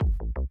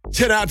Let's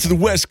head out to the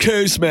West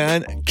Coast,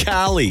 man.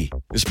 Cali.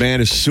 This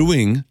man is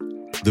suing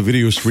the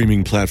video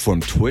streaming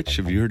platform Twitch.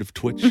 Have you heard of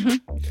Twitch?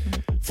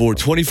 For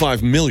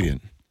 $25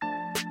 million.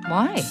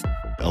 Why?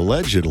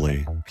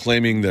 Allegedly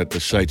claiming that the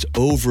site's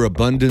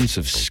overabundance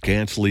of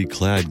scantily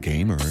clad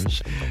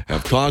gamers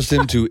have caused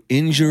him to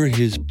injure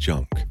his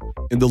junk.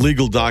 In the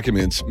legal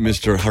documents,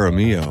 Mr.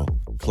 Jaramillo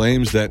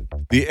claims that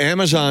the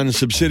Amazon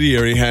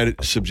subsidiary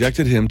had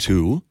subjected him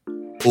to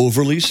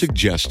overly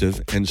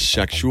suggestive and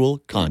sexual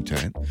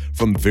content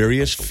from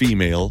various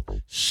female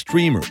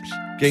streamers,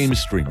 game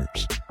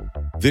streamers.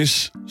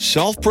 This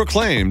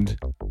self-proclaimed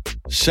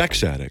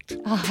sex addict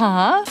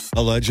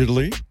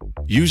allegedly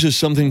uses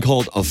something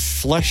called a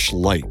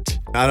fleshlight.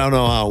 I don't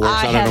know how it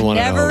works. I don't know what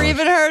I have never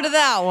even heard of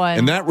that one.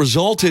 And that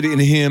resulted in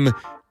him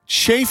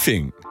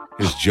chafing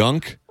his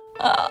junk.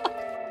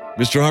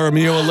 Mr.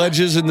 Jaramillo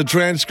alleges in the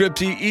transcript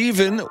he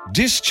even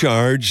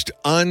discharged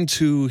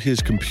onto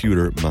his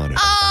computer monitor.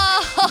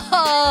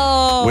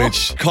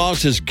 Which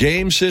caused his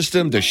game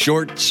system to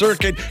short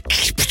circuit.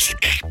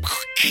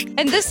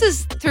 And this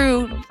is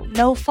through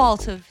no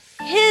fault of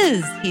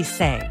his, he's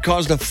saying.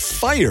 Caused a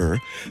fire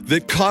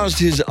that caused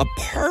his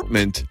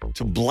apartment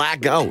to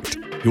black out.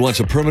 He wants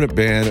a permanent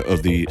ban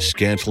of the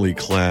scantily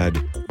clad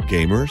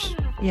gamers.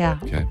 Yeah.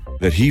 Okay.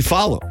 That he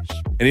follows.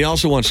 And he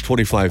also wants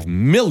 $25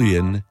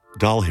 million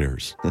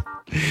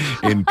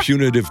in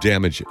punitive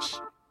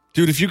damages.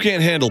 Dude, if you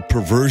can't handle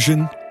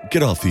perversion,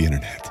 get off the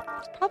internet.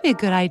 Probably a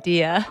good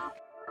idea.